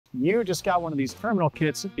You just got one of these terminal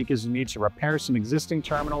kits because you need to repair some existing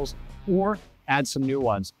terminals or add some new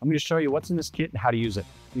ones. I'm going to show you what's in this kit and how to use it.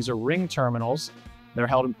 These are ring terminals. They're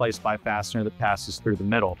held in place by a fastener that passes through the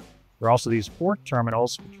middle. There are also these fork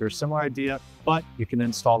terminals, which are a similar idea, but you can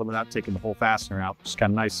install them without taking the whole fastener out, which is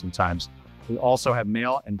kind of nice sometimes. We also have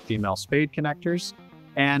male and female spade connectors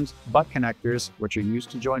and butt connectors, which are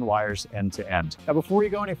used to join wires end to end. Now, before you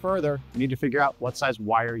go any further, you need to figure out what size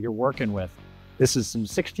wire you're working with. This is some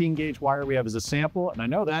 16 gauge wire we have as a sample, and I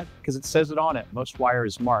know that because it says it on it. Most wire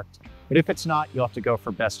is marked, but if it's not, you'll have to go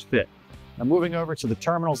for best fit. Now, moving over to the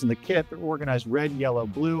terminals in the kit, they're organized red, yellow,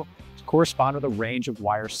 blue to correspond with a range of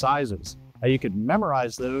wire sizes. Now, you could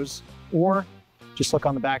memorize those or just look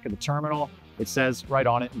on the back of the terminal. It says right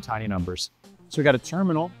on it in tiny numbers. So we got a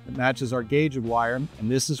terminal that matches our gauge of wire, and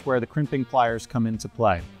this is where the crimping pliers come into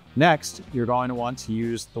play. Next, you're going to want to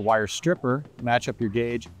use the wire stripper, match up your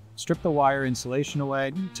gauge, strip the wire insulation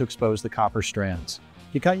away to expose the copper strands.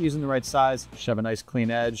 If you cut using the right size, you should have a nice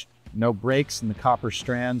clean edge, no breaks in the copper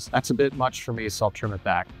strands. That's a bit much for me, so I'll trim it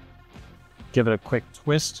back. Give it a quick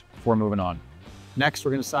twist before moving on. Next,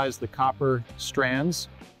 we're going to size the copper strands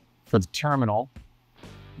for the terminal.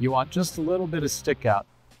 You want just a little bit of stick out.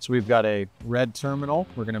 So we've got a red terminal.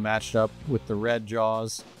 We're going to match it up with the red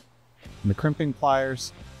jaws and the crimping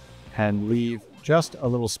pliers and leave just a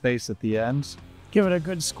little space at the ends. Give it a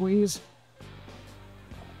good squeeze.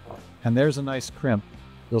 And there's a nice crimp.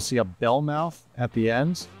 You'll see a bell mouth at the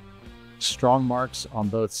ends, strong marks on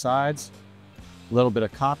both sides, a little bit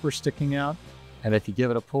of copper sticking out, and if you give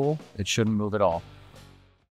it a pull, it shouldn't move at all.